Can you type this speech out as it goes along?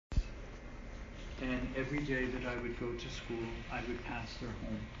And every day that I would go to school, I would pass their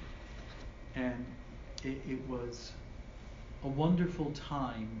home. And it was a wonderful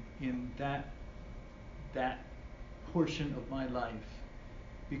time in that portion of my life,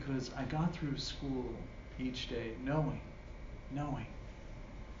 because I got through school each day knowing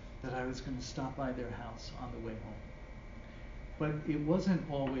that I was going to stop by their house on the way home. But it wasn't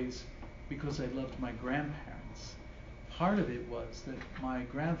always because I loved my grandparents. Part of it was that my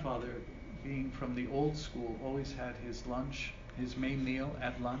grandfather, being from the old school, always had his lunch, his main meal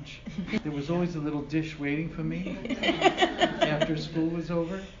at lunch. There was always a little dish waiting for me after school was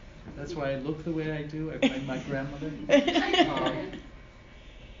over. That's why I look the way I do. I blame my grandmother.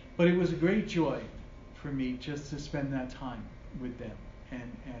 But it was a great joy for me just to spend that time with them.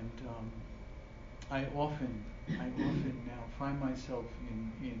 And I often now find myself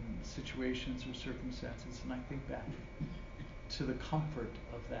in situations or circumstances, and I think back to the comfort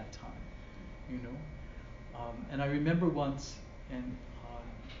of that time, you know. And I remember once, and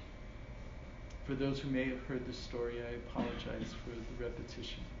for those who may have heard the story, I apologize for the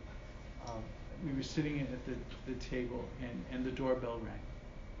repetition. We were sitting at the table, and the doorbell rang.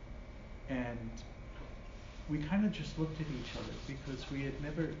 And we kind of just looked at each other, because we had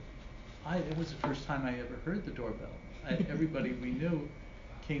never, it was the first time I ever heard the doorbell. Everybody we knew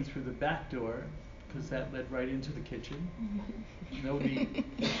came through the back door, because that led right into the kitchen. No need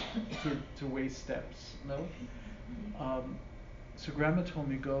to waste steps, no? So Grandma told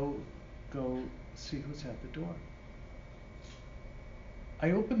me, go see who's at the door.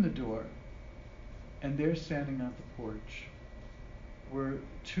 I opened the door, and there standing on the porch were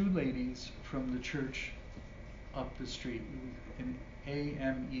two ladies from the church up the street, an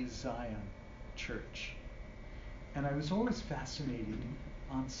AME Zion church. And I was always fascinated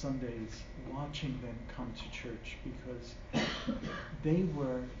on Sundays watching them come to church, because they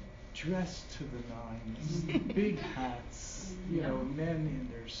were dressed to the nines, big hats, you know, men in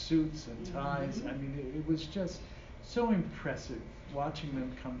their suits and ties. I mean, it was just so impressive watching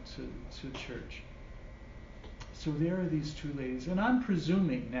them come to church. So there are these two ladies, and I'm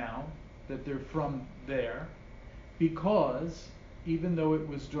presuming now that they're from there, because even though it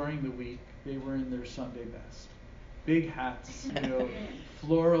was during the week, they were in their Sunday best. Big hats, you know,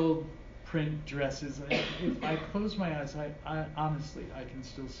 floral print dresses. If I close my eyes, I honestly, I can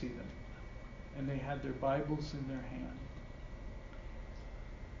still see them. And they had their Bibles in their hand.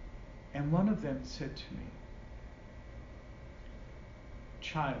 And one of them said to me,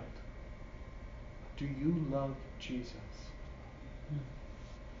 "Child, do you love Jesus?"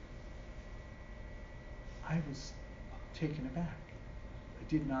 I was taken aback. I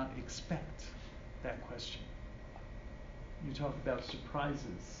did not expect that question. You talk about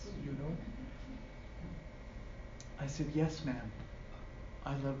surprises, you know? I said, "Yes, ma'am,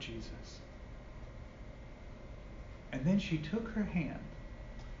 I love Jesus." And then she took her hand,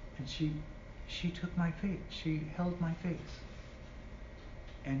 and she took my face. She held my face.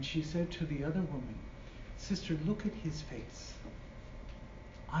 And she said to the other woman, "Sister, look at his face.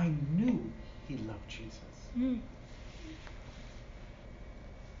 I knew he loved Jesus."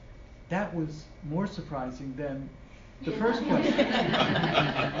 That was more surprising than the first question.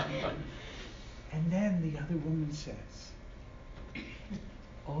 And then the other woman says,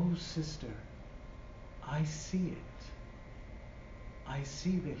 "Oh, sister, I see it. I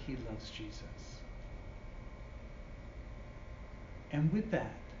see that he loves Jesus." And with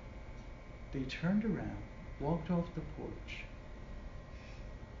that, they turned around, walked off the porch,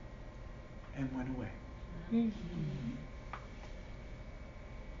 and went away.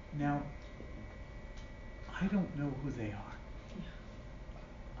 Now, I don't know who they are.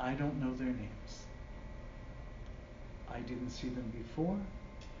 I don't know their names. I didn't see them before.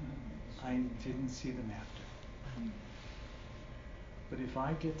 I didn't see them after. But if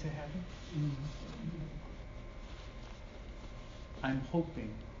I get to heaven, I'm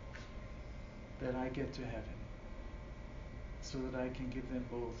hoping that I get to heaven so that I can give them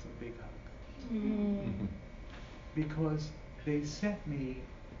both a big hug. Because they set me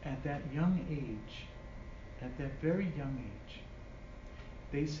at that young age, at that very young age,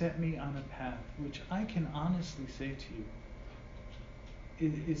 they set me on a path which I can honestly say to you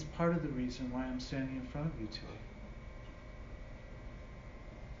is part of the reason why I'm standing in front of you today.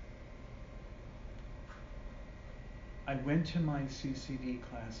 I went to my CCD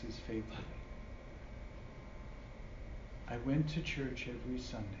classes faithfully. I went to church every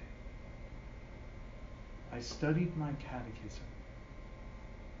Sunday. I studied my catechism.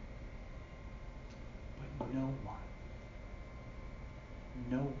 But no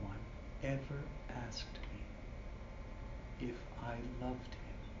one ever asked me if I loved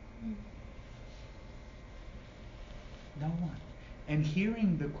him. No one. And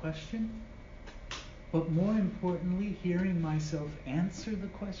hearing the question, but more importantly, hearing myself answer the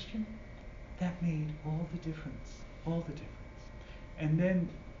question, that made all the difference. All the difference. And then,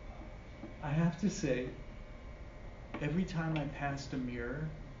 I have to say, every time I passed a mirror,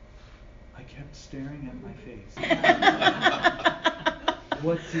 I kept staring at my face.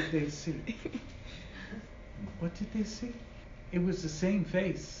 What did they see? What did they see? It was the same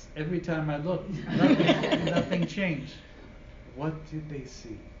face every time I looked. Nothing changed. What did they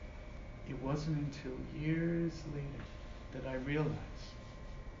see? It wasn't until years later that I realized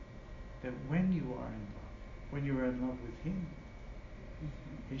that when you are in love, when you are in love with Him,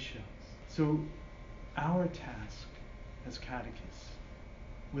 He shows. So our task as catechists,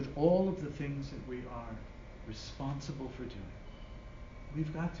 with all of the things that we are responsible for doing,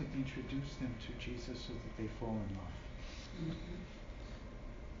 we've got to introduce them to Jesus so that they fall in love.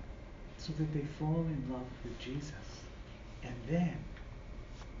 So that they fall in love with Jesus. And then,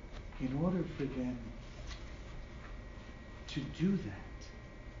 in order for them to do that,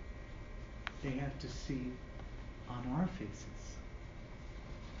 they have to see on our faces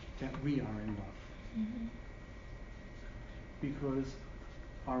that we are in love. Mm-hmm. Because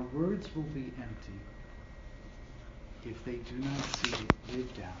our words will be empty if they do not see it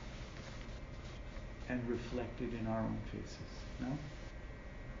lived out and reflected in our own faces. No?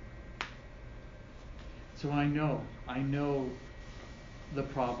 So I know the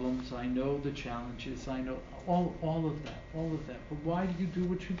problems, I know the challenges, I know all of that. But why do you do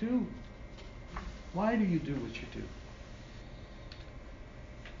what you do? Why do you do what you do?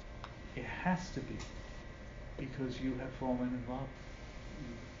 It has to be because you have fallen in love.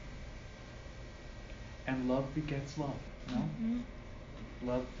 And love begets love, no? Mm-hmm.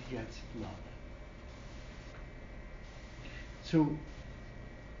 Love begets love. So,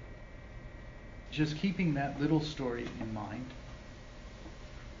 just keeping that little story in mind,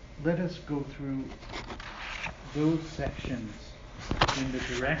 let us go through those sections in the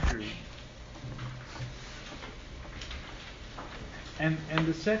directory. And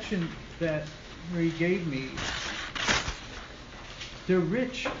the section that Marie gave me, they're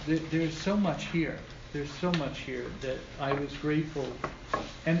rich. There's so much here. There's so much here that I was grateful.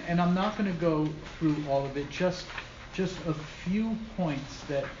 And I'm not going to go through all of it, just a few points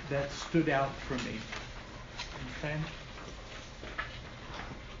that stood out for me. Okay?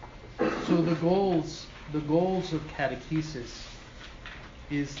 So the goals of catechesis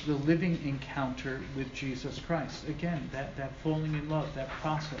is the living encounter with Jesus Christ. Again, that falling in love, that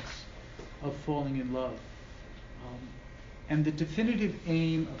process of falling in love. And the definitive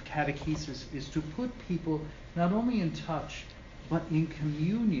aim of catechesis is to put people not only in touch, but in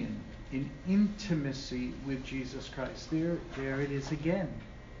communion, in intimacy with Jesus Christ. There it is again.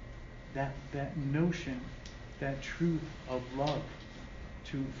 That notion, that truth of love,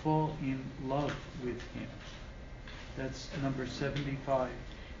 to fall in love with Him. That's number 75.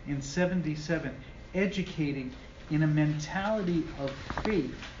 In 77, educating in a mentality of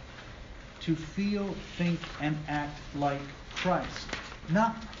faith to feel, think, and act like Christ.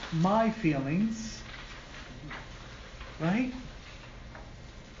 Not my feelings, right?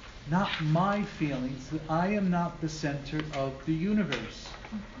 Not my feelings. I am not the center of the universe.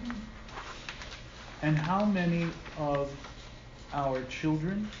 Mm-hmm. And how many of our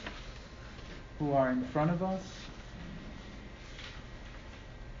children who are in front of us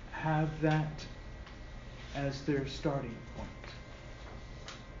have that as their starting point?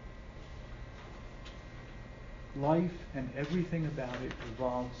 Life and everything about it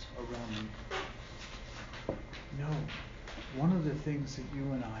revolves around me. No. One of the things that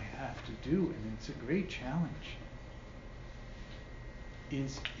you and I have to do, and it's a great challenge,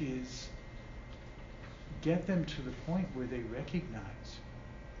 is get them to the point where they recognize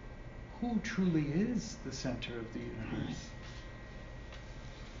who truly is the center of the universe.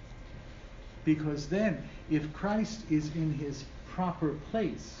 Because then, if Christ is in His proper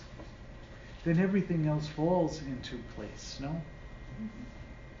place, then everything else falls into place, no? Mm-hmm.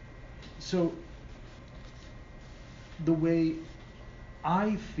 So, the way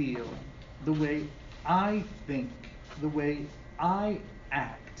I feel, the way I think, the way I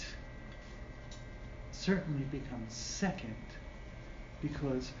act certainly becomes second,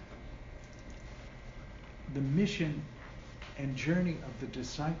 because the mission and journey of the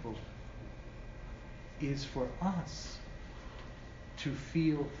disciple is for us to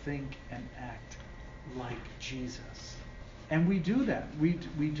feel, think, and act like Jesus. And we do that. We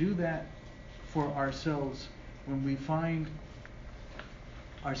do that for ourselves when we find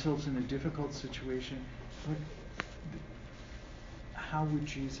ourselves in a difficult situation. But how would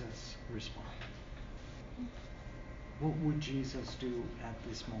Jesus respond? what would Jesus do at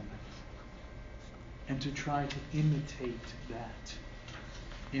this moment? And to try to imitate that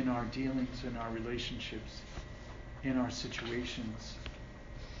in our dealings, in our relationships, in our situations.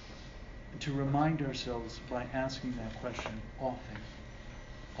 To remind ourselves by asking that question often.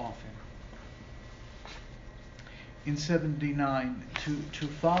 In 79, to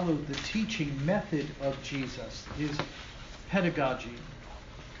follow the teaching method of Jesus, his pedagogy,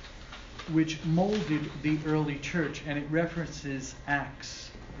 which molded the early church, and it references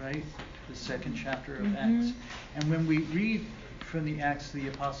Acts, right? The second chapter of Acts. And when we read from the Acts of the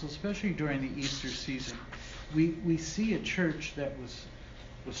Apostles, especially during the Easter season, we see a church that was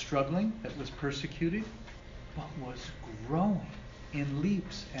struggling, that was persecuted, but was growing in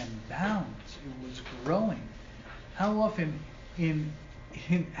leaps and bounds. It was growing. How often in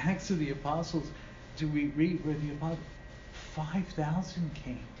Acts of the Apostles do we read where the apostles, 5,000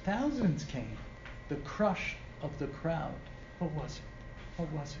 came, thousands came, the crush of the crowd? What was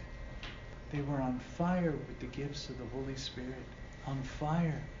it? They were on fire with the gifts of the Holy Spirit, on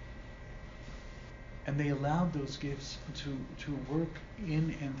fire. And they allowed those gifts to work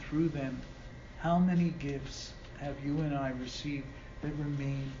in and through them. How many gifts have you and I received that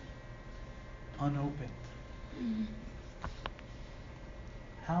remain unopened?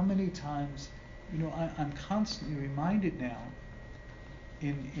 How many times, I'm constantly reminded now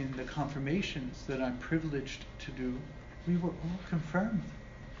in the confirmations that I'm privileged to do, we were all confirmed.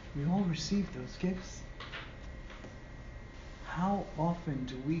 We all received those gifts. How often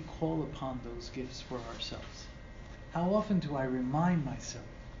do we call upon those gifts for ourselves? How often do I remind myself,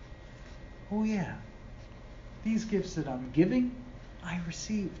 oh yeah, these gifts that I'm giving, I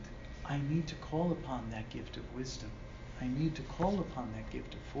received. I need to call upon that gift of wisdom. I need to call upon that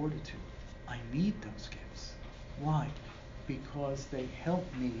gift of fortitude. I need those gifts. Why? Because they help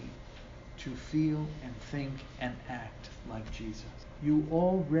me to feel and think and act like Jesus. You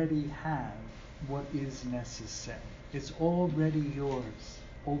already have what is necessary. It's already yours.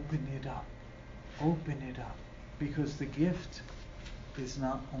 Open it up. Open it up. Because the gift is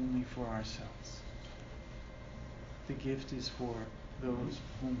not only for ourselves. The gift is for those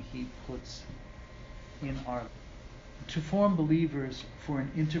whom he puts in our. To form believers for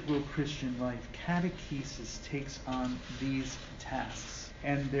an integral Christian life, catechesis takes on these tasks.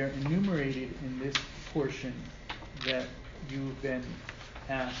 And they're enumerated in this portion that you've been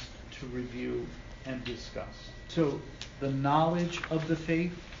asked to review and discuss. So, the knowledge of the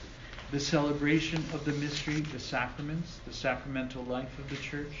faith, the celebration of the mystery, the sacraments, the sacramental life of the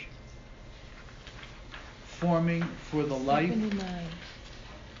church, forming for the life. 79.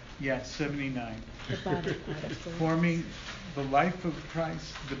 Yes, 79. The body part of the Forming the life of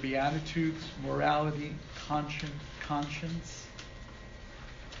Christ, the Beatitudes, morality, conscience,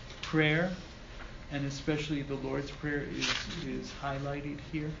 prayer, and especially the Lord's Prayer is highlighted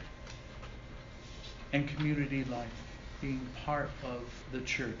here, and community life, being part of the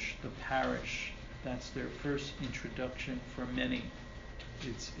church, the parish. That's their first introduction for many.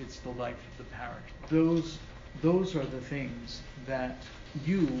 It's the life of the parish. Those are the things that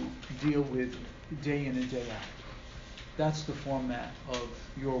you deal with day in and day out. That's the format of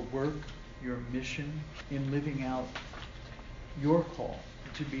your work, your mission in living out your call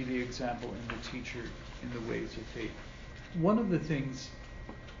to be the example and the teacher in the ways of faith. One of the things,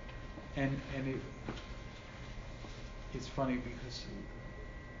 and it's funny because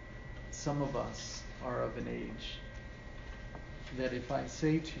some of us are of an age that if I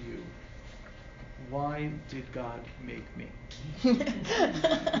say to you, why did God make me?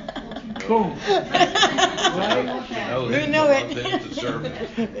 Boom. Right? We know it. Things to serve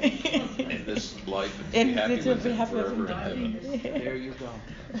in this life and to be happy with Him forever in heaven. There you go.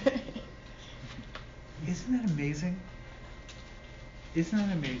 Isn't that amazing? Isn't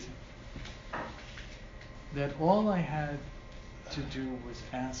that amazing? That all I had to do was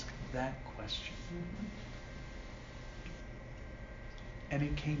ask that question. And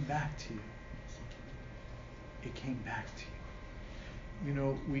it came back to you. It came back to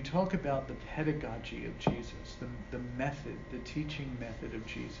you. We talk about the pedagogy of Jesus, the method, the teaching method of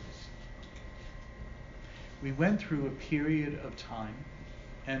Jesus. We went through a period of time,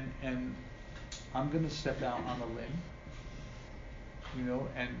 and I'm going to step out on a limb,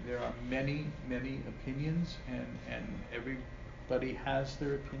 and there are many, many opinions, and everybody has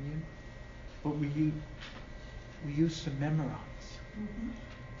their opinion, but we used to memorize. Mm-hmm.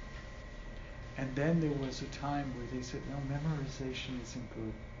 And then there was a time where they said, no, memorization isn't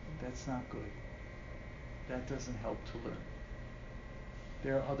good. That's not good. That doesn't help to learn.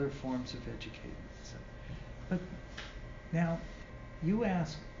 There are other forms of education. But now, you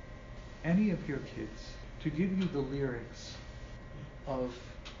ask any of your kids to give you the lyrics of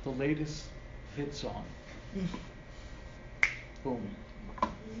the latest hit song. Boom.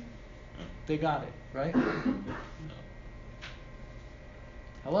 They got it, right?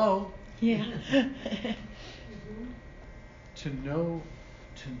 Hello? Yeah. To know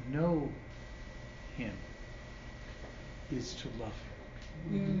him is to love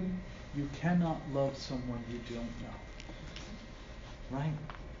him. You cannot love someone you don't know. Right?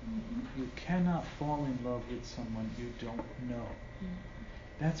 You cannot fall in love with someone you don't know.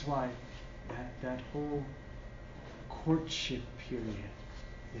 That's why that whole courtship period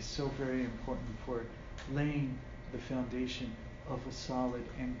is so very important for laying the foundation of a solid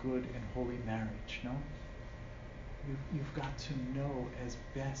and good and holy marriage, no? You've got to know as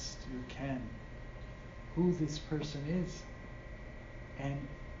best you can who this person is. And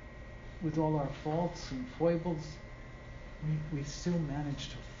with all our faults and foibles, we still manage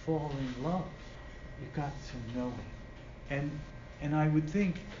to fall in love. You've got to know him. And I would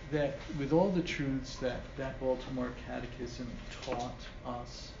think that with all the truths that Baltimore Catechism taught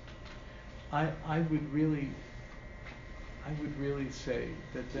us, I would really say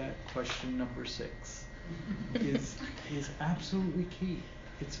that question number 6 is absolutely key.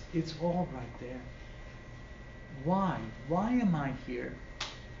 It's all right there. Why? Why am I here?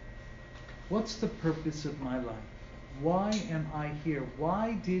 What's the purpose of my life? Why am I here?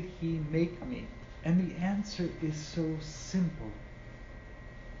 Why did he make me? And the answer is so simple.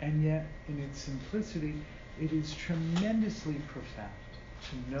 And yet, in its simplicity, it is tremendously profound.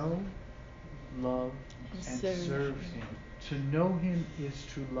 To know, love, and serve him. To know him is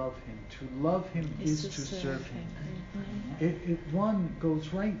to love him. To love him is to serve him. It one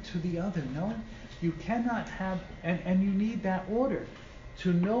goes right to the other, no? You cannot have, and you need that order.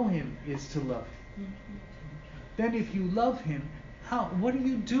 To know him is to love him. Then if you love him, what do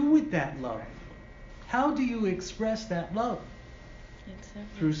you do with that love? How do you express that love?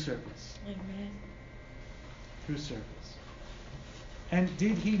 Through service. Amen. Through service. And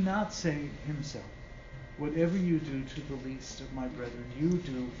did he not say himself, whatever you do to the least of my brethren, you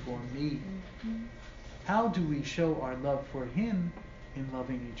do for me? How do we show our love for him? In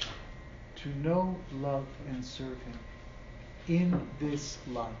loving each other. To know, love, and serve him in this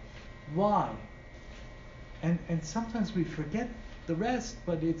life. Why? And sometimes we forget the rest,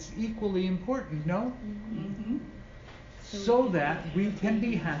 but it's equally important, no? So that we can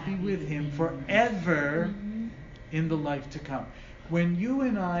be happy with him forever in the life to come. When you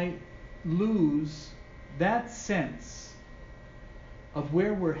and I lose that sense of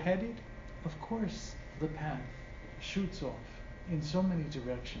where we're headed, of course the path shoots off in so many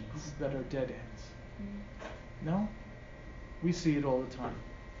directions that are dead ends. No? We see it all the time.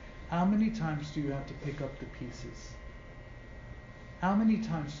 How many times do you have to pick up the pieces? How many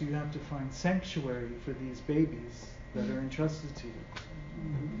times do you have to find sanctuary for these babies that are entrusted to you?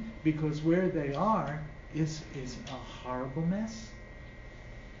 Because where they are is a horrible mess.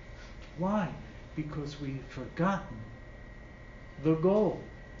 Why? Because we've forgotten the goal.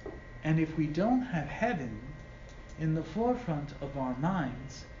 And if we don't have heaven in the forefront of our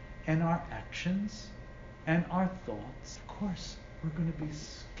minds and our actions and our thoughts, of course, we're going to be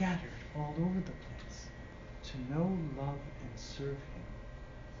scattered all over the place. To know, love, and serve him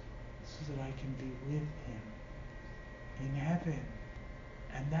so that I can be with him in heaven.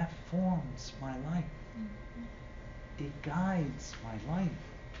 And that forms my life. It guides my life.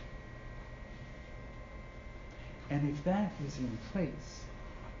 And if that is in place,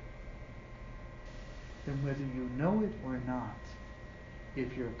 then whether you know it or not,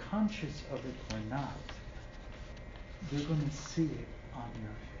 if you're conscious of it or not, they're going to see it on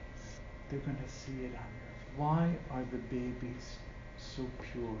your face. They're going to see it on your face. Why are the babies so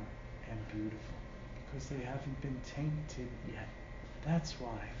pure and beautiful? Because they haven't been tainted yet. That's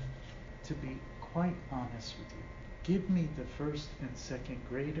why, to be quite honest with you, give me the first and second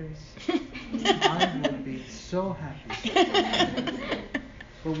graders. I would be so happy.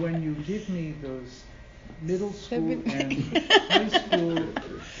 But when you give me those middle school and high school,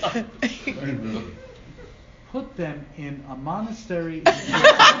 put them in a monastery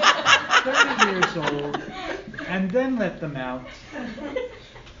 30 years old, and then let them out.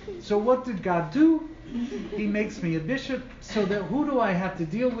 So what did God do? He makes me a bishop, so that who do I have to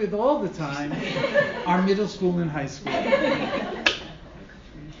deal with all the time? Our middle school and high school.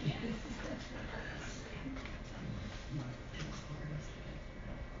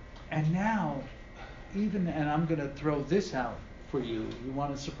 And now, and I'm going to throw this out for you. You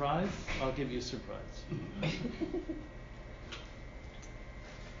want a surprise? I'll give you a surprise.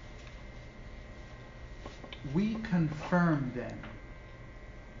 We confirm them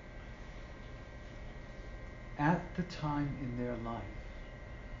at the time in their life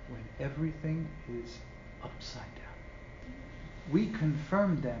when everything is upside down. We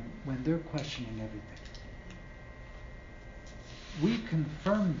confirm them when they're questioning everything. We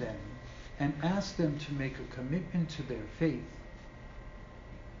confirm them and ask them to make a commitment to their faith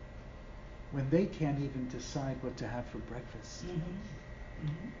when they can't even decide what to have for breakfast. Mm-hmm.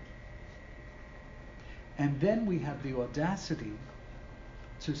 Mm-hmm. And then we have the audacity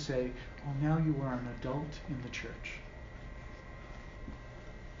to say, oh, now you are an adult in the church.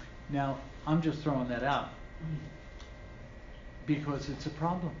 Now, I'm just throwing that out because it's a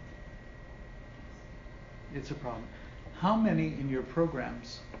problem. It's a problem. How many in your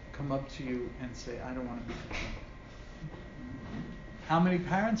programs come up to you and say, I don't want to be confirmed? How many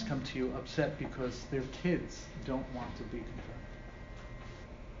parents come to you upset because their kids don't want to be confirmed?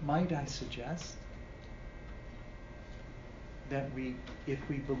 Might I suggest that if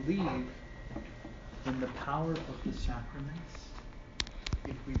we believe in the power of the sacraments,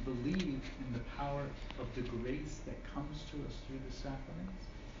 if we believe in the power of the grace that comes to us through the sacraments,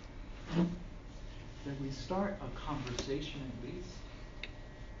 that we start a conversation at least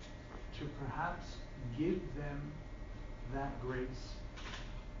to perhaps give them that grace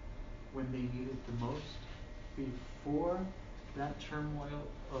when they need it the most, before that turmoil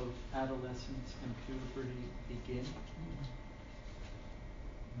of adolescence and puberty begin.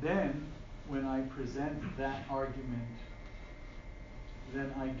 Then, when I present that argument,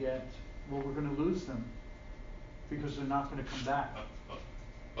 then I get, well, we're going to lose them because they're not going to come back.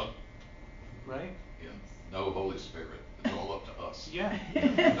 Right? Yeah. No Holy Spirit. It's all up to us. Yeah.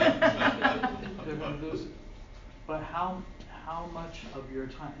 They're going to lose it. But how much of your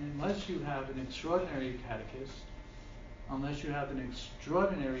time, unless you have an extraordinary catechist, unless you have an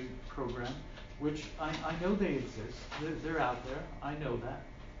extraordinary program, which I know they exist, they're out there, I know that.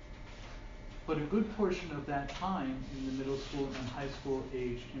 But a good portion of that time in the middle school and high school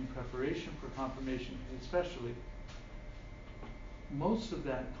age, in preparation for confirmation especially, most of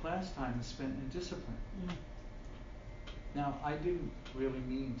that class time is spent in discipline. Mm. Now, I didn't really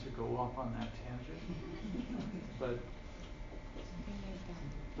mean to go off on that tangent, but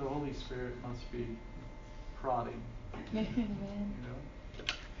the Holy Spirit must be prodding, you know.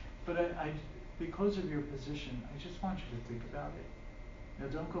 But I, because of your position, I just want you to think about it. Now,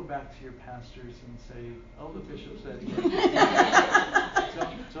 don't go back to your pastors and say, "Oh, the bishop said."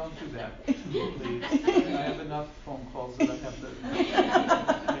 Don't do that, please. I have enough phone calls that I have to.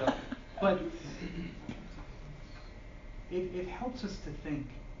 You know. But it helps us to think.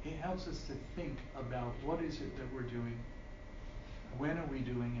 It helps us to think about what is it that we're doing. When are we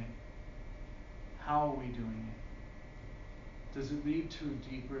doing it? How are we doing it? Does it lead to a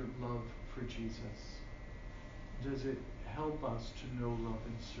deeper love for Jesus? Does it help us to know, love,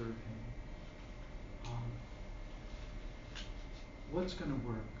 and serve Him? What's going to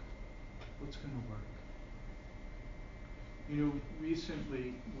work? What's going to work? You know,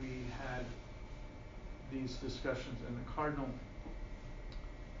 recently we had these discussions, and the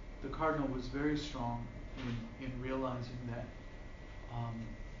cardinal was very strong in realizing that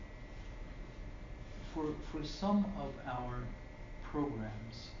for some of our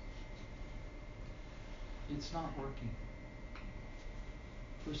programs, it's not working.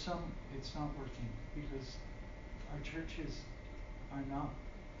 For some, it's not working because our churches are not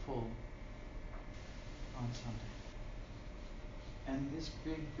full on Sunday. And this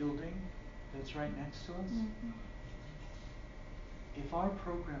big building that's right next to us, if our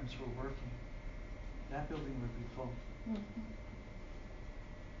programs were working, that building would be full.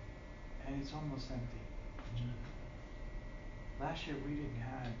 And it's almost empty. Last year we didn't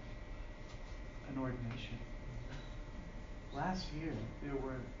have an ordination. Last year there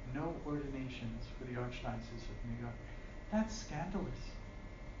were no ordinations for the Archdiocese of New York. That's scandalous.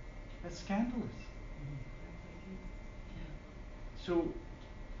 That's scandalous. So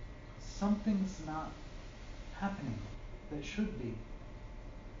something's not happening that should be.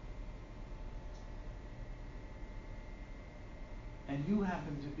 And you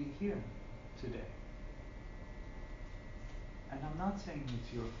happen to be here today. And I'm not saying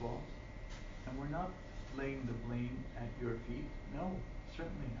it's your fault. And we're not laying the blame at your feet. No,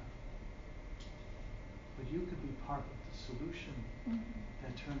 certainly not. But you could be part of the solution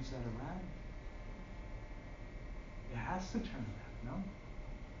that turns that around. It has to turn around, no?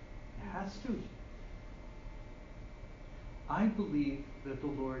 It has to. I believe that the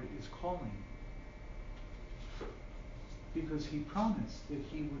Lord is calling because He promised that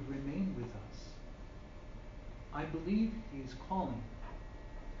He would remain with us. I believe He's calling,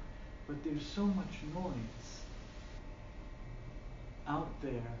 but there's so much noise out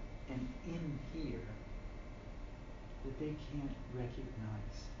there and in here that they can't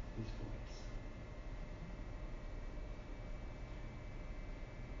recognize his voice.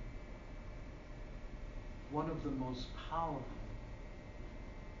 One of the most powerful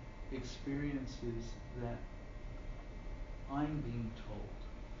experiences that I'm being told,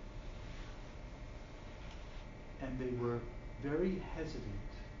 and they were very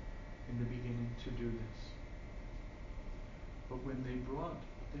hesitant in the beginning to do this, but when they brought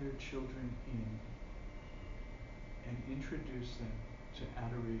their children in and introduced them to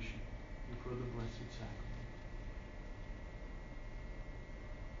adoration before the Blessed Sacrament,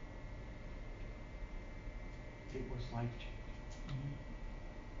 it was life-changing. Mm-hmm.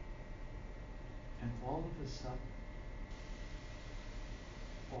 And all of a sudden,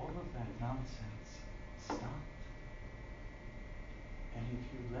 all of that nonsense stopped. And if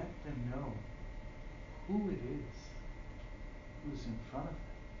you let them know who it is who's in front of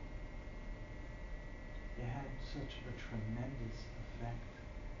them, it had such a tremendous effect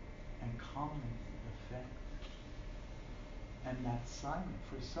and calming effect. And that silence,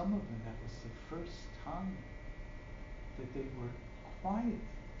 for some of them, that was the first time that they were quiet.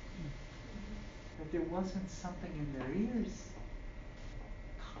 That there wasn't something in their ears,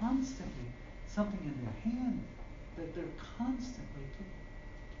 constantly, something in their hand, that they're constantly doing.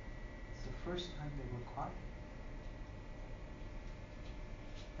 It's the first time they were quiet.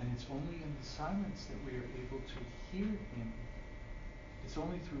 And it's only in the silence that we are able to hear him. It's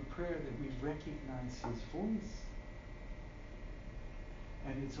only through prayer that we recognize his voice.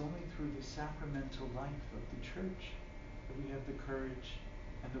 And it's only through the sacramental life of the church that we have the courage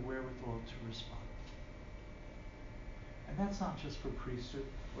and the wherewithal to respond. And that's not just for priesthood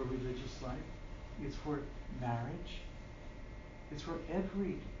or religious life. It's for marriage. It's for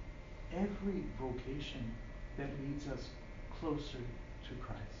every vocation that leads us closer to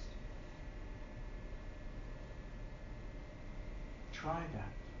Christ. Try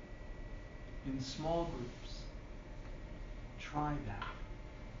that. In small groups. Try that.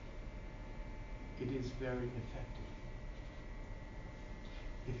 It is very effective.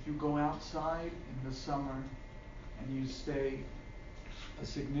 If you go outside in the summer and you stay a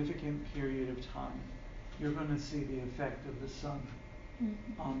significant period of time, you're going to see the effect of the sun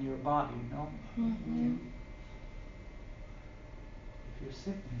on your body, no? Mm-hmm. If you're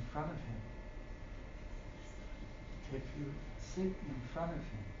sitting in front of him, if you sit in front of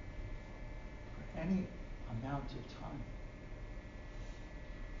him for any amount of time,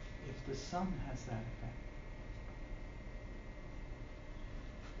 if the sun has that effect,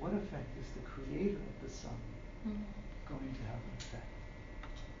 what effect is the creator of the sun going to have an effect?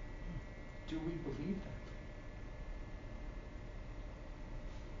 Do we believe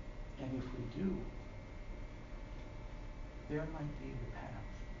that? And if we do, there might be the path.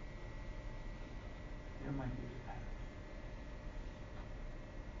 There might be the path.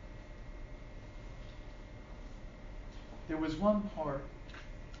 There was one part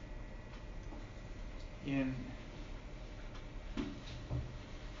in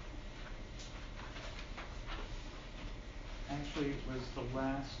actually it was the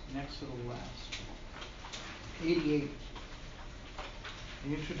last, next to the last, 88,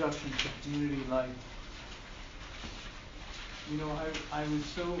 the introduction to community life. You know, I was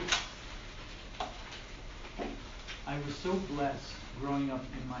so blessed growing up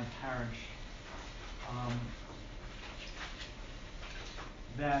in my parish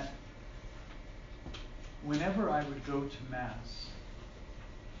that whenever I would go to Mass,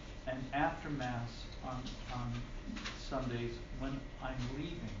 and after Mass on Sundays when I'm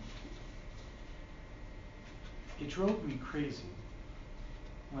leaving, it drove me crazy.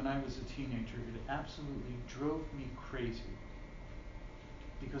 When I was a teenager, it absolutely drove me crazy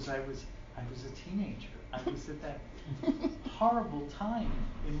because I was a teenager. I was at that horrible time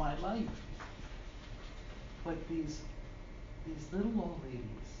in my life. But these little old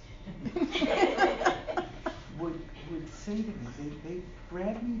ladies would say to me, they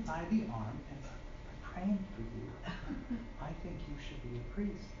grab me by the arm and say, "I'm praying for you. I think you should be a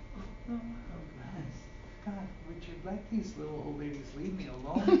priest." Oh, God, would you let these little old ladies leave me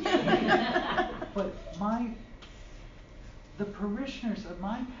alone? But the parishioners of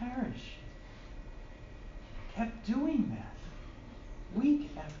my parish kept doing that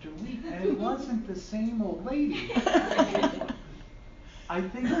week after week, and it wasn't the same old lady. I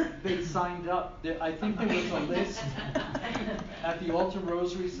think they signed up. I think there was a list at the Altar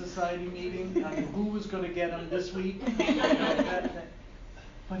Rosary Society meeting on who was going to get them this week.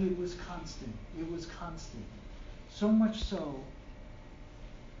 But it was constant. It was constant. So much so,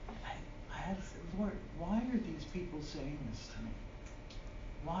 I had to say, Lord, why are these people saying this to me?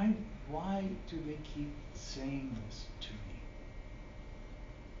 Why Why do they keep saying this to me?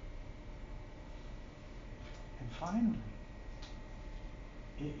 And finally,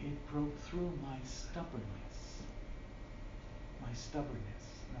 it broke through my stubbornness. My stubbornness,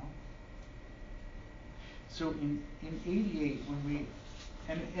 no? So in 88, when we,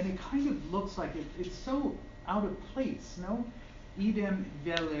 and it kind of looks like it's so out of place, no? Idem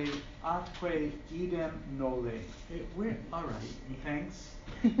vele atque idem nole. We're all right, thanks.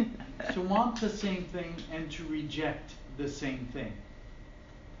 To want the same thing and to reject the same thing.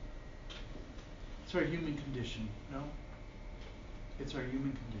 It's our human condition, no? It's our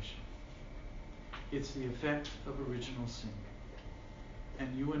human condition. It's the effect of original sin.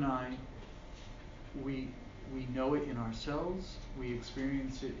 And you and I, we know it in ourselves, we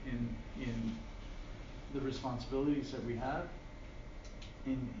experience it in the responsibilities that we have,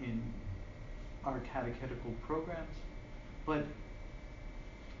 in our catechetical programs, but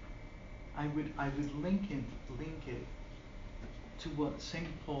I would link it to what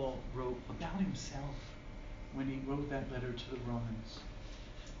St. Paul wrote about himself when he wrote that letter to the Romans.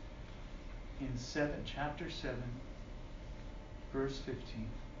 In chapter 7, verse 15.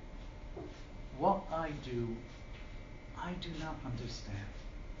 What I do not understand.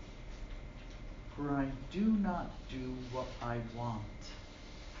 For I do not do what I want,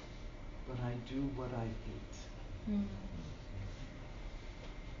 but I do what I hate. Mm.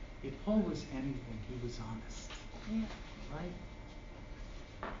 If Paul was anything, he was honest. Yeah. Right?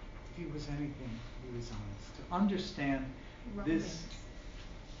 If he was anything, he was honest. To understand this,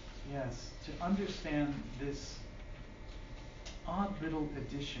 yes, to understand this odd little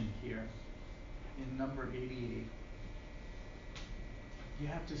addition here in number 88, you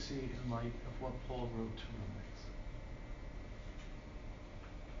have to see it in light of what Paul wrote to Romans.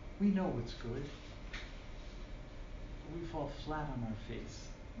 We know what's good, but we fall flat on our face.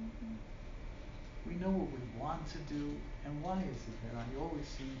 Mm-hmm. We know what we want to do, and why is it that I always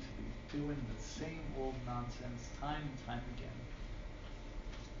seem to be doing the same old nonsense time and time again?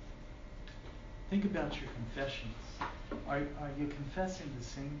 Think about your confessions. Are you confessing the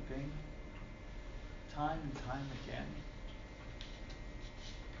same thing time and time again?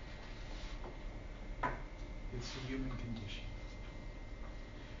 It's the human condition.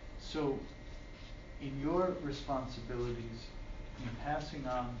 So, in your responsibilities, in passing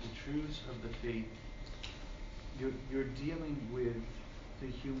on the truths of the faith, you're dealing with the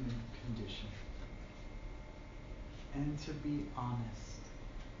human condition. And to be honest.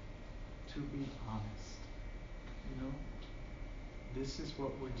 To be honest. You know? This is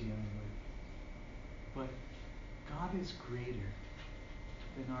what we're dealing with. But God is greater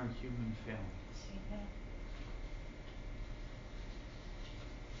than our human failings. Amen.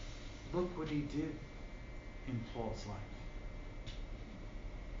 Look what he did in Paul's life.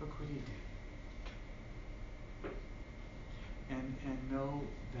 Look what he did. And know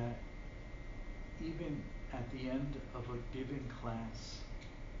that even at the end of a given class,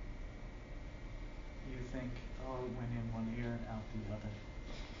 you think, oh, it went in one ear and out the other.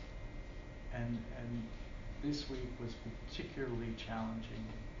 And this week was particularly challenging.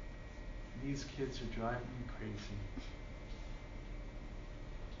 These kids are driving me crazy.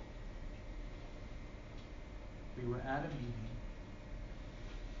 We were at a meeting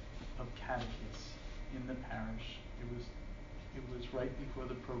of catechists in the parish. It was right before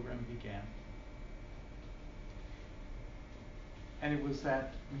the program began. And it was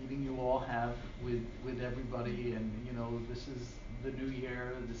that meeting you all have with everybody, and you know, this is the new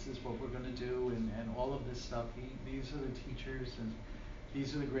year, this is what we're going to do, and all of this stuff. These are the teachers, and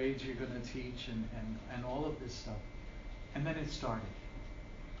these are the grades you're going to teach, and all of this stuff. And then it started.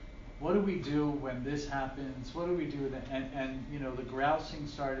 What do we do when this happens? What do we do? And you know, the grousing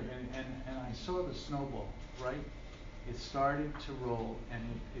started, and I saw the snowball, right? It started to roll, and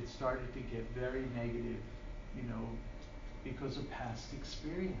it started to get very negative, you know, because of past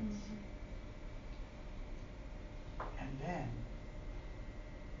experience. Mm-hmm. And then,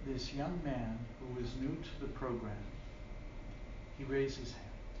 this young man who was new to the program, he raised his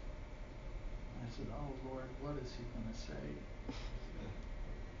hand. I said, oh Lord, what is he going to say?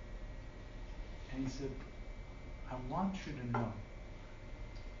 And he said, I want you to know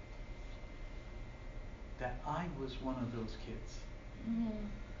that I was one of those kids. Mm-hmm.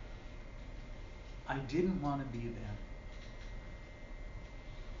 I didn't want to be there.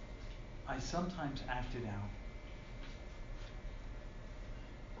 I sometimes acted out.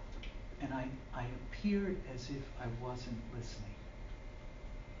 And I appeared as if I wasn't listening.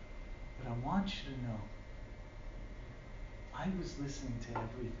 But I want you to know, I was listening to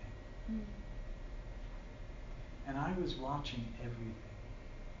everything. Mm. And I was watching everything.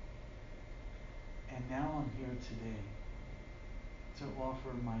 now I'm here today to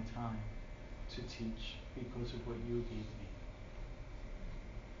offer my time to teach because of what you gave me.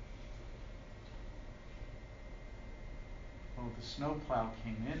 Well, the snowplow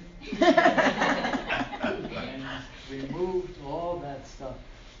came in and removed all that stuff.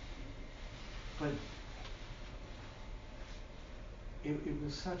 But it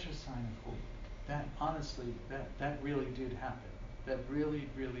was such a sign of hope. That honestly, that really did happen. That really,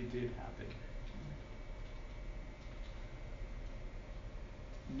 really did happen.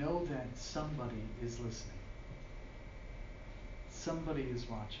 Know that somebody is listening. Somebody is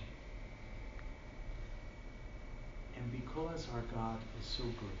watching. And because our God is so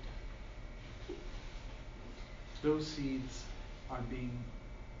good, those seeds are being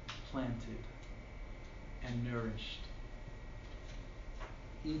planted and nourished,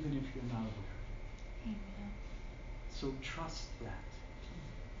 even if you're not aware. Amen. So trust that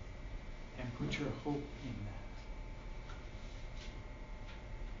and put your hope in that.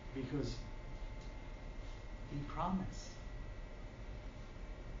 Because He promised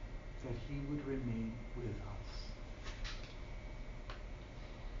that He would remain with us.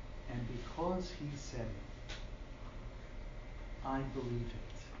 And because He said it, I believe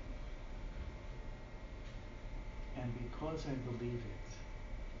it. And because I believe it,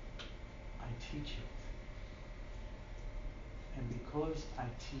 I teach it. And because I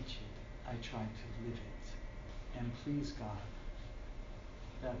teach it, I try to live it. And please God,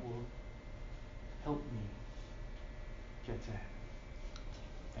 that will help me get to heaven.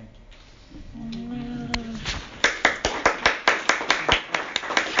 Thank you.